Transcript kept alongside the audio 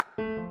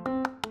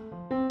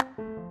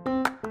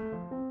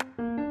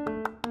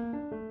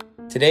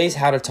Today's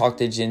How to Talk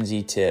to Gen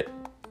Z tip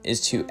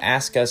is to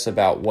ask us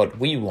about what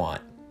we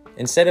want.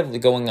 Instead of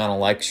going on a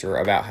lecture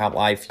about how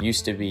life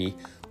used to be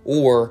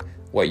or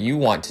what you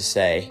want to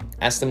say,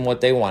 ask them what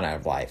they want out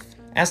of life.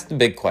 Ask the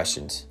big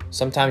questions.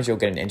 Sometimes you'll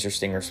get an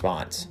interesting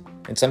response,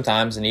 and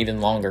sometimes an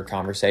even longer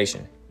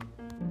conversation.